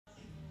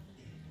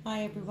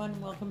Hi everyone,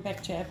 welcome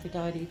back to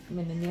Aphrodite from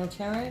the Neil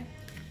Tarot.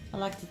 I'd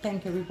like to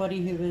thank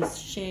everybody who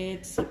has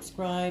shared,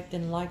 subscribed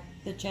and liked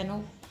the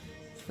channel.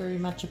 It's very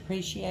much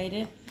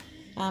appreciated.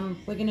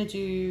 We're going to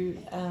do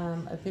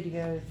a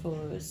video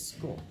for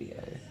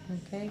Scorpio,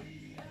 okay?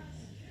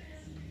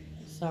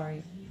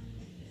 Sorry.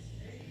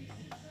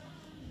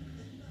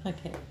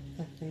 Okay,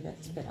 hopefully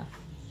that's better.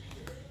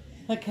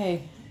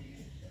 Okay,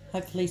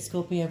 hopefully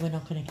Scorpio, we're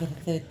not going to get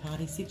a third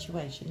party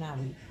situation, are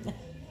we?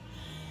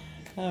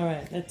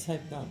 Alright, let's hope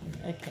not.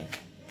 Okay.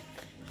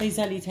 Please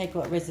only take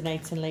what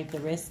resonates and leave the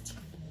rest.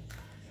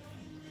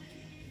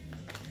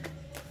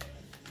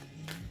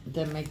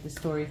 Don't make the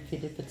story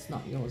fit if it's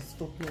not yours,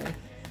 Scorpio.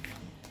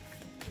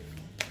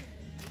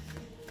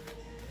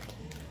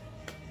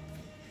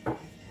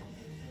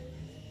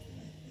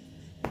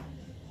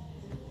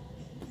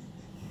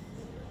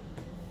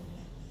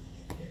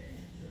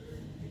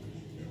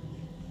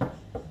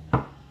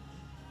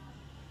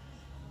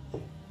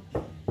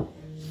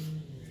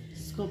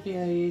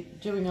 Scorpio, you're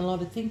doing a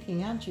lot of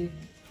thinking, aren't you?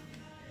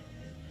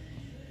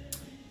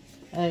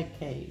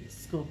 Okay,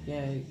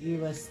 Scorpio,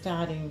 you are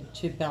starting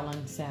to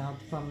balance out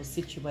from a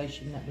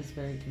situation that was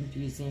very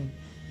confusing.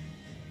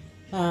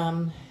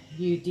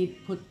 You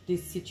did put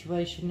this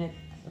situation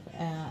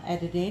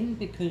at an end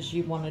because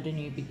you wanted a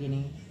new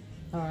beginning,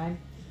 all right?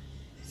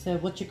 So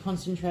what you're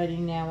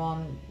concentrating now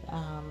on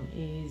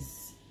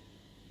is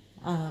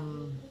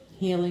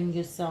healing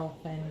yourself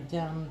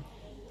and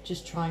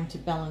just trying to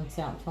balance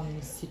out from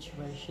this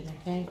situation,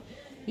 okay?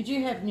 You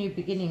do have new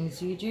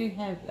beginnings. You do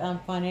have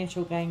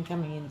financial gain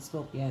coming in,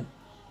 Scorpio,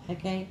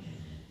 okay?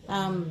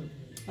 I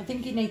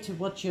think you need to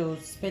watch your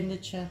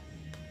expenditure,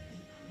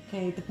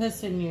 okay? The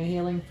person you're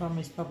healing from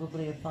is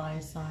probably a fire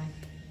sign,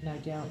 no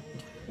doubt.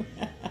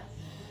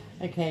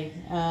 Okay,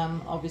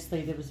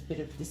 obviously there was a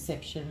bit of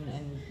deception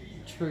and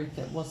truth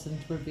that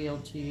wasn't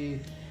revealed to you,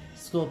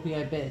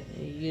 Scorpio, but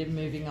you're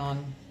moving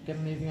on. You're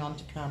moving on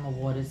to calmer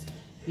waters.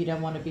 You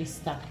don't want to be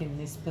stuck in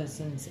this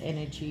person's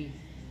energy,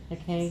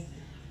 okay?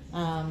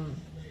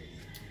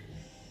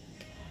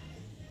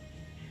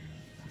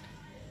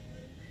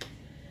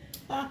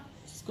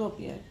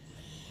 Scorpio.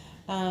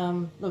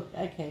 Look,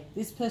 okay,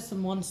 this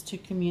person wants to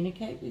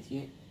communicate with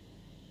you.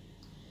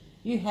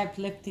 You have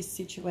left this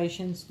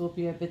situation,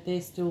 Scorpio, but they're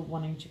still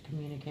wanting to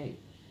communicate,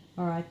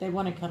 all right? They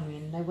want to come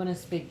in. They want to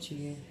speak to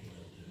you,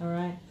 all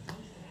right?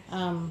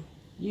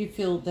 You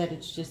feel that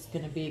it's just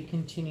going to be a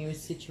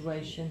continuous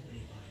situation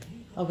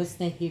of a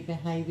sneaky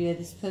behavior.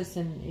 This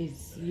person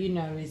is, you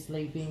know, is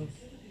leaving.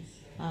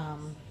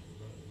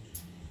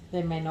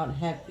 They may not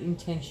have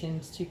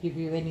intentions to give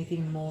you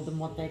anything more than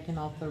what they can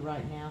offer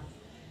right now,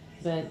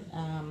 but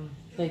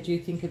they do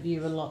think of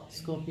you a lot,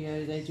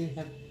 Scorpio. They do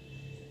have,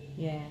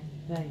 yeah,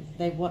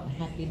 they want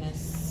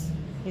happiness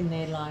in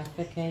their life,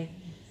 okay?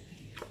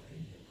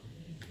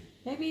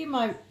 Maybe you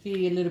might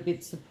be a little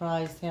bit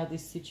surprised how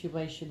this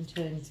situation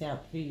turns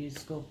out for you,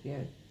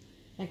 Scorpio,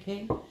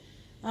 okay?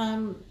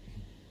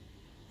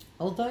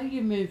 Although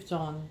you moved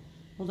on,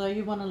 although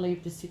you want to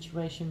leave the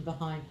situation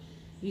behind,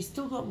 you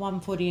still got 1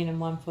 foot in and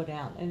 1 foot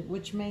out, and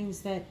which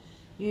means that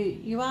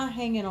you are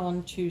hanging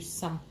on to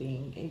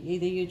something.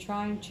 Either you're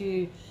trying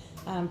to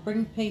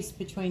bring peace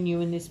between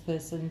you and this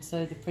person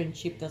so the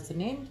friendship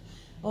doesn't end,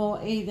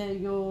 or either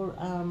you're,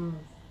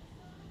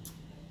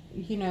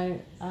 you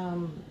know,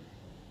 I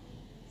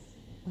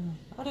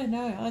don't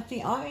know.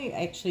 I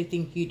actually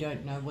think you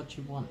don't know what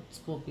you want,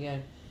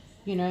 Scorpio.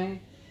 You know,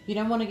 you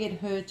don't want to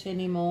get hurt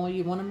anymore.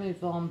 You want to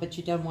move on, but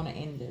you don't want to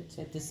end it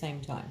at the same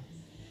time.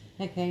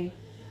 Okay?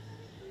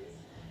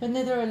 But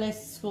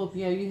nevertheless,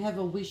 Scorpio, you have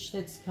a wish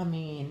that's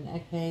coming in,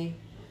 okay?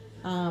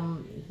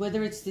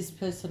 Whether it's this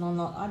person or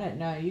not, I don't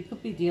know. You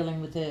could be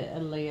dealing with a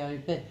Leo,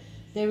 but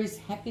there is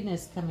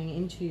happiness coming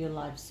into your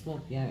life,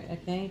 Scorpio,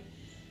 okay?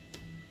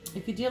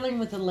 If you're dealing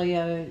with a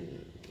Leo,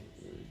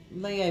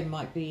 Leo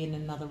might be in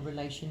another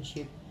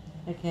relationship,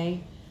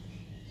 okay?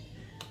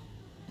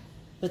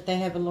 But they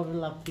have a lot of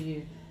love for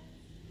you,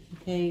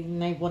 okay? And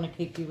they want to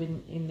keep you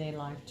in their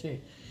life too.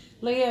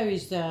 Leo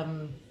is,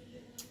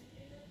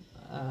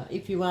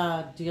 if you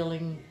are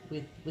dealing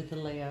with a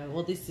Leo,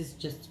 well, this is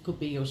just, could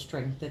be your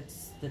strength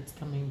that's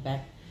coming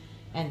back,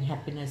 and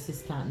happiness is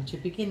starting to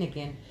begin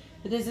again.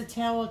 But there's a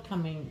tower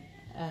coming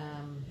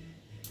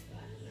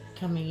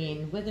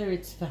in, whether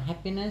it's for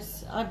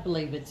happiness. I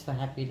believe it's for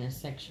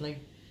happiness, actually.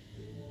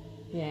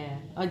 Yeah,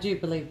 I do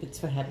believe it's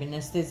for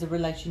happiness. There's a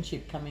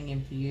relationship coming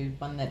in for you,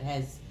 one that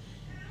has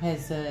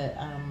a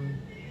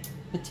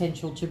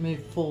potential to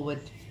move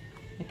forward,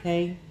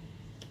 okay?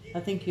 I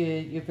think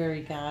you're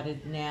very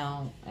guarded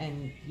now,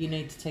 and you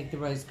need to take the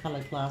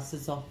rose-colored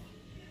glasses off,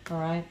 all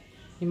right?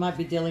 You might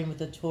be dealing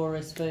with a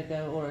Taurus,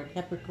 Virgo, or a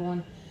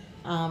Capricorn.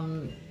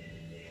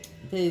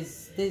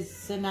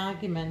 There's an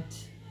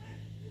argument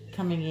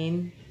coming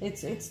in.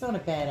 It's not a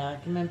bad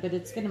argument, but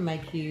it's going to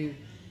make you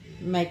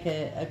make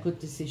a good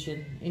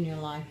decision in your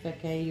life,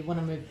 okay? You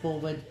want to move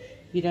forward.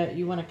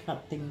 You want to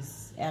cut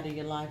things out of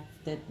your life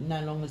that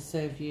no longer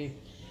serve you.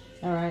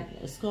 All right,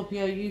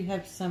 Scorpio, you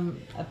have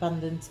some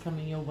abundance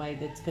coming your way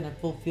that's going to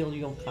fulfill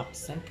your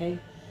cups, okay?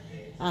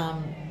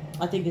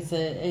 I think it's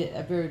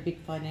a very big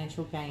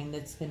financial gain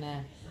that's going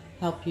to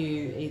help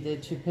you either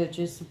to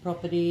purchase a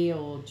property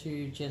or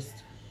to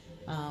just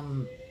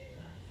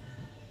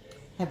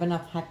have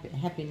enough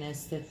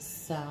happiness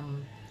that's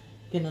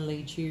going to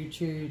lead you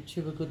to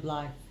a good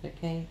life,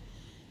 okay?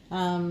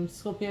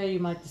 Scorpio, you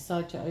might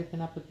decide to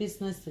open up a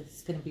business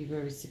that's going to be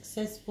very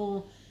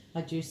successful.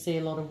 I do see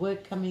a lot of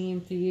work coming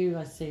in for you.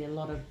 I see a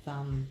lot of,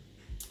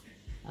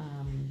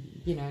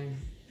 you know,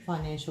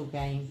 financial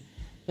gain.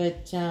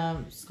 But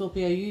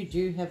Scorpio, you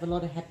do have a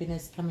lot of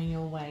happiness coming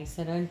your way.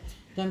 So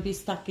don't be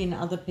stuck in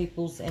other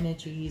people's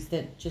energies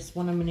that just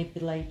want to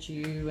manipulate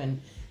you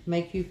and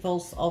make you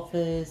false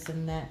offers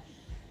and that.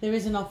 There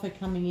is an offer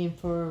coming in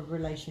for a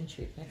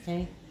relationship,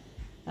 okay?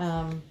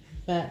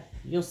 But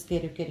you're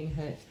scared of getting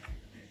hurt.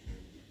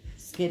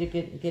 Scared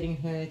of getting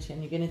hurt,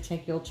 and you're going to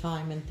take your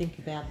time and think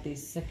about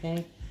this,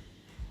 okay?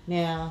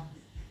 Now,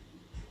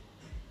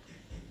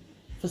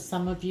 for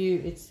some of you,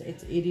 it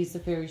is a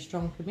very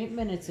strong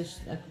commitment. It's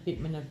a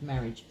commitment of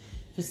marriage.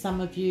 For some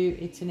of you,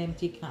 it's an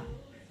empty cup.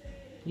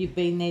 You've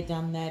been there,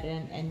 done that,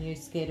 and you're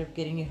scared of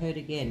getting hurt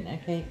again,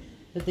 okay?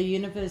 But the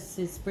universe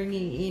is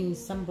bringing in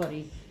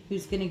somebody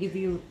who's going to give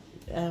you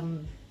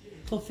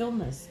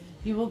fulfillment.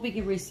 You will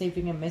be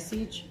receiving a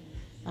message,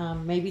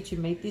 maybe to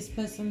meet this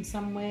person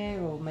somewhere,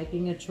 or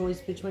making a choice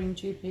between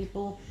two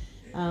people.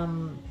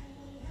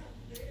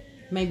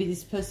 Maybe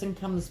this person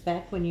comes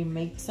back when you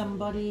meet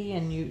somebody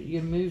and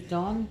you moved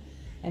on,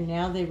 and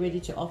now they're ready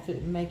to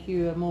make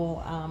you a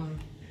more,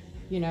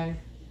 you know,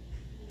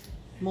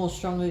 more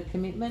stronger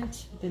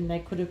commitment than they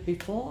could have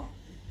before.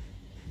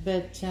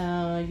 But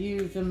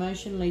you've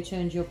emotionally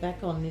turned your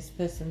back on this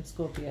person,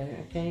 Scorpio,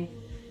 okay?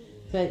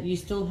 But you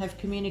still have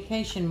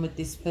communication with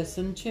this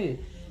person too.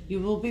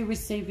 You will be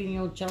receiving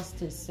your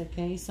justice,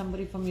 okay?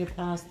 Somebody from your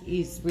past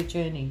is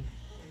returning.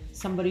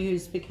 Somebody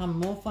who's become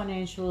more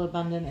financially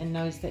abundant and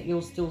knows that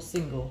you're still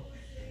single.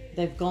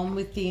 They've gone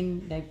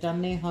within, they've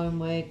done their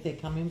homework, they're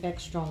coming back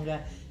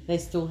stronger. They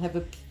still have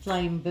a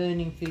flame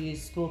burning for you,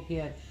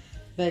 Scorpio.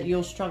 But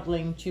you're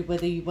struggling to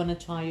whether you want to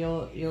tie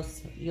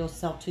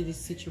yourself to this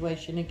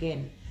situation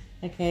again,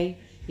 okay?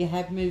 You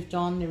have moved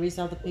on. There is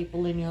other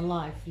people in your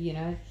life, you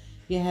know.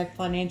 You have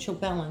financial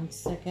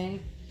balance, okay?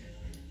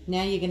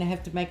 Now you're going to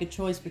have to make a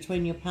choice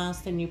between your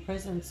past and your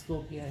present,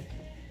 Scorpio,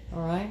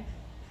 all right?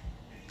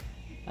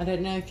 I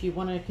don't know if you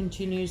want to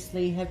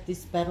continuously have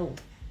this battle,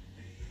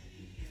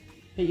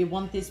 but you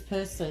want this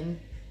person,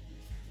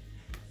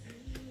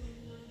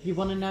 you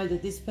want to know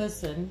that this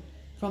person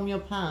from your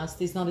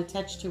past is not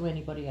attached to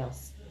anybody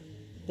else,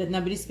 that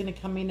nobody's going to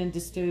come in and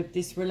disturb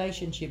this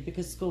relationship,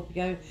 because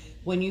Scorpio,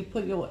 when you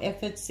put your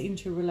efforts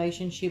into a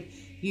relationship,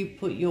 you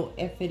put your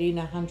effort in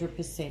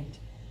 100%,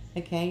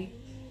 okay?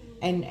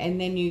 And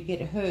then you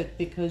get hurt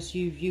because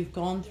you've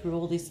gone through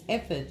all this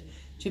effort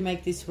to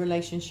make this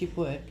relationship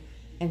work,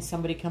 and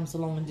somebody comes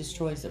along and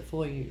destroys it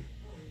for you,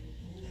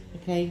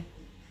 okay?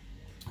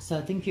 So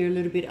I think you're a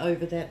little bit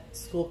over that,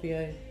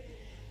 Scorpio.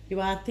 You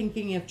are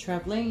thinking of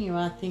traveling, you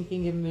are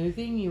thinking of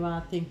moving, you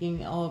are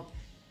thinking of,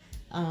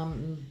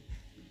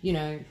 you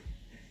know,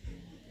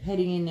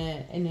 heading in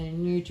a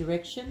new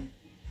direction.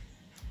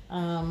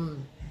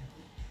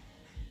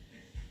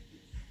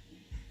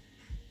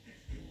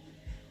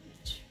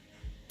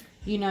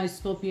 You know,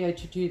 Scorpio,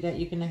 to do that,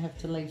 you're going to have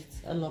to leave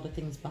a lot of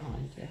things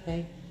behind,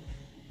 okay?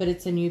 But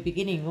it's a new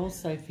beginning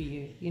also for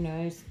you, you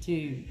know,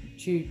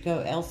 to go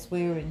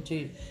elsewhere and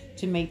to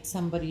meet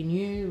somebody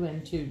new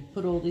and to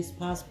put all this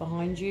past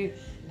behind you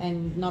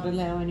and not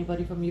allow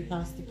anybody from your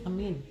past to come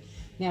in.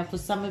 Now, for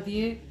some of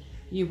you,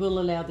 you will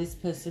allow this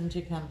person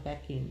to come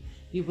back in.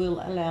 You will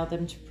allow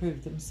them to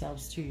prove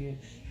themselves to you.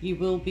 You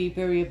will be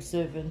very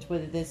observant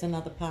whether there's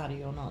another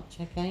party or not,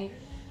 okay?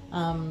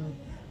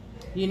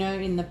 You know,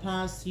 in the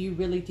past, you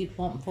really did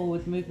want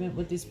forward movement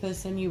with this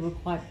person. You were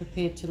quite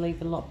prepared to leave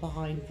a lot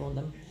behind for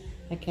them,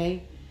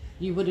 okay?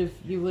 You would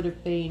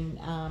have been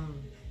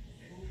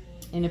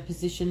in a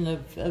position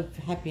of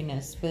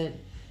happiness, but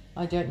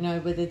I don't know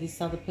whether this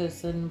other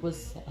person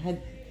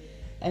had,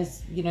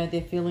 as you know,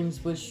 their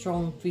feelings were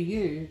strong for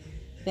you.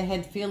 They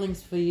had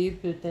feelings for you,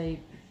 but I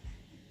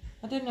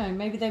don't know,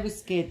 maybe they were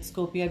scared,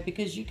 Scorpio,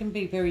 because you can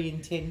be very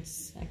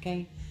intense,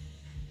 okay?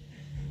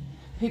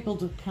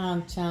 People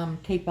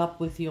can't keep up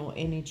with your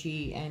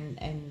energy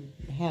and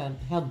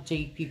how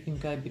deep you can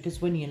go, because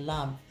when you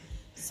love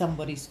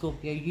somebody,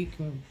 Scorpio, you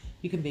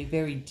can be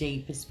very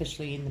deep,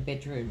 especially in the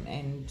bedroom,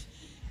 and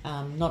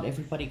not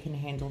everybody can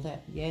handle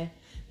that, yeah?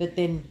 But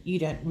then you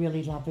don't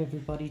really love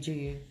everybody, do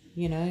you?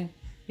 You know,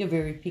 you're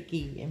very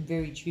picky and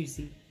very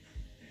choosy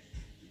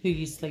who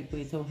you sleep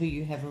with or who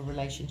you have a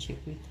relationship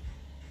with.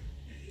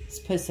 This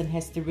person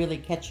has to really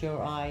catch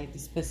your eye.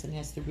 This person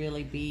has to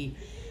really be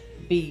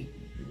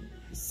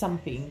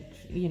something,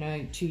 you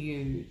know, to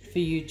you, for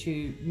you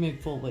to move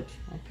forward,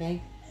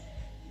 okay?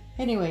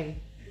 Anyway,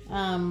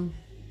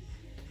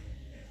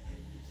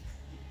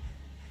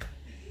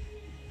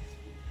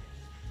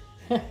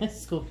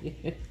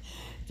 Scorpio,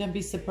 don't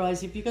be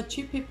surprised if you've got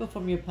two people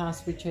from your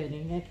past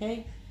returning,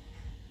 okay?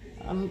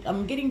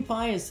 I'm getting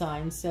fire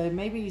signs, so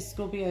maybe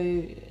Scorpio,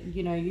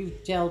 you know,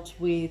 you've dealt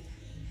with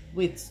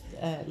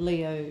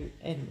Leo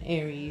and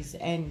Aries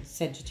and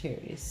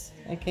Sagittarius,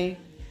 okay?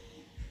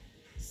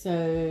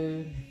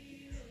 So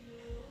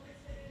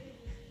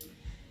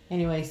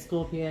anyway,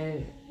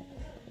 Scorpio,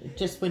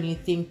 just when you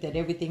think that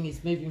everything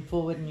is moving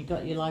forward and you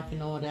got your life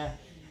in order,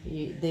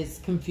 there's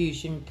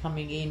confusion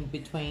coming in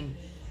between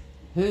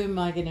who am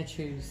I going to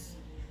choose,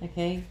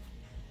 okay?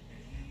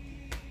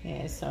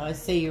 Yeah, so I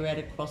see you're at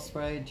a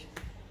crossroad.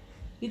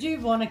 You do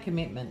want a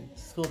commitment,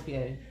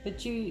 Scorpio,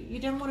 but you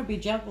don't want to be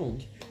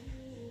juggled.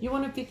 You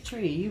want a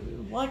victory.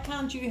 Why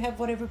can't you have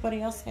what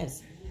everybody else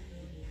has?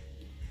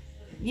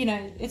 You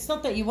know, it's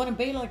not that you want to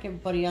be like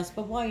everybody else,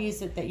 but why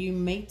is it that you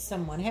meet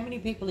someone? How many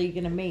people are you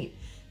going to meet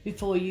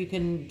before you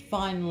can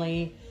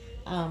finally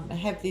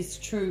have this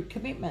true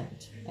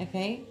commitment,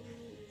 okay?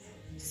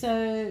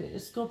 So,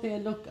 Scorpio,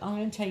 look, I'm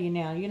going to tell you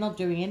now, you're not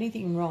doing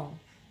anything wrong.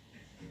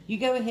 You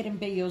go ahead and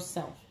be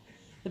yourself.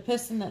 The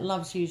person that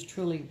loves you is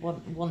truly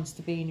wants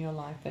to be in your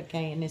life,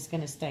 okay, and is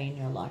going to stay in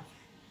your life,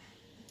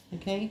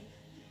 okay?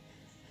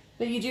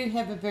 But you do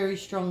have a very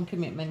strong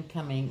commitment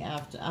coming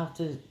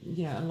after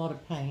you know, a lot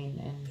of pain.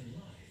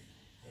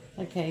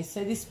 And okay,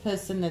 so this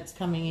person that's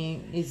coming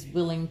in is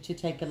willing to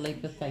take a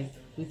leap of faith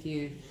with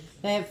you.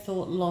 They have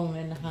thought long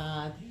and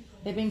hard.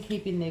 They've been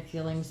keeping their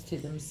feelings to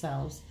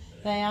themselves.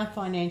 They are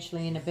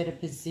financially in a better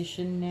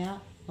position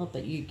now. Not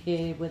that you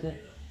care whether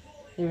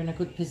they're in a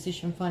good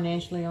position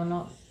financially or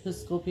not. For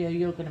Scorpio,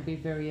 you're going to be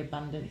very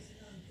abundant.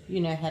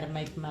 You know how to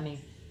make money.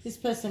 This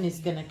person is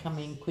going to come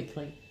in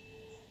quickly.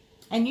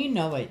 And you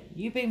know it.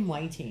 You've been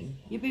waiting.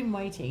 You've been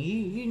waiting.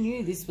 You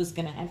knew this was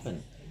going to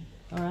happen.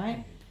 All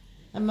right?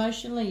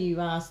 Emotionally, you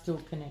are still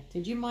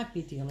connected. You might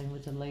be dealing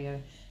with a Leo,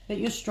 but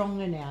you're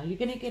stronger now. You're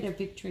going to get a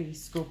victory,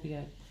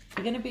 Scorpio.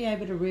 You're going to be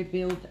able to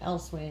rebuild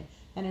elsewhere.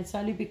 And it's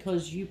only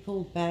because you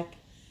pulled back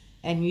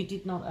and you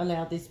did not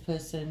allow this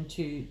person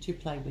to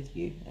play with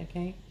you,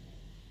 okay?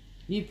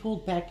 You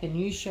pulled back and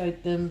you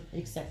showed them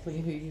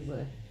exactly who you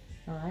were,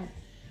 all right?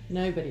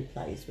 Nobody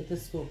plays with a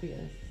Scorpio.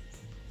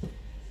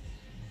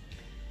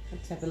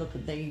 Let's have a look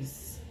at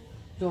these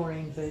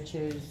Doreen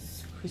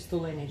Virtue's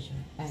crystal energy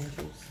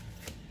angels.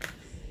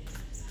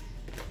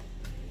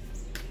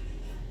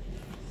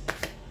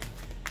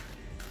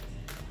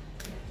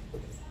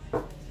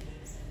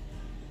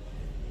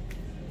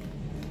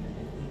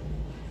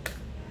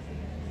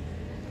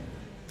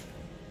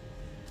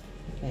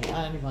 Okay,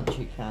 I only want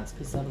 2 cards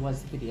because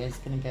otherwise the video is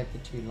going to go for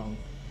too long.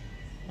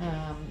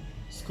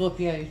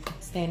 Scorpio,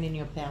 stand in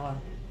your power.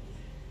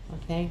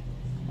 Okay,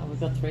 oh, we've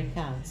got 3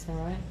 cards, all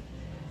right?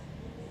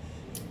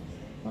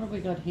 What have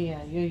we got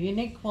here? Your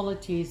unique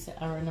qualities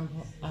are an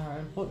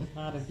important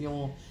part of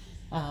your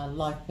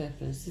life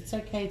purpose. It's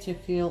okay to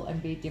feel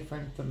and be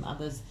different from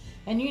others.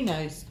 And you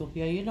know,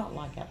 Scorpio, you're not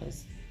like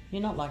others.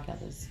 You're not like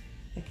others,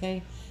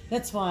 okay?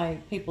 That's why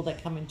people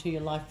that come into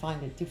your life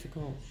find it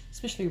difficult,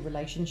 especially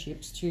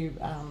relationships, to,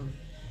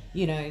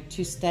 you know,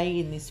 to stay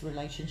in this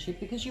relationship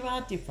because you are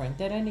different.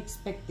 They don't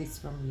expect this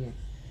from you,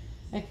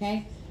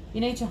 okay?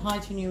 You need to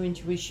heighten your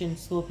intuition,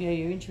 Scorpio.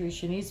 Your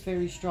intuition is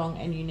very strong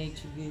and you need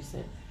to use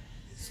it.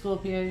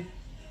 Scorpio,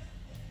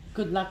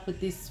 good luck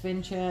with this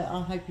venture.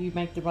 I hope you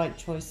make the right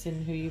choice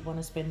in who you want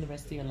to spend the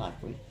rest of your life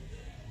with.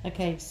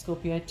 Okay,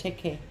 Scorpio, take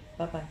care.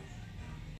 Bye-bye.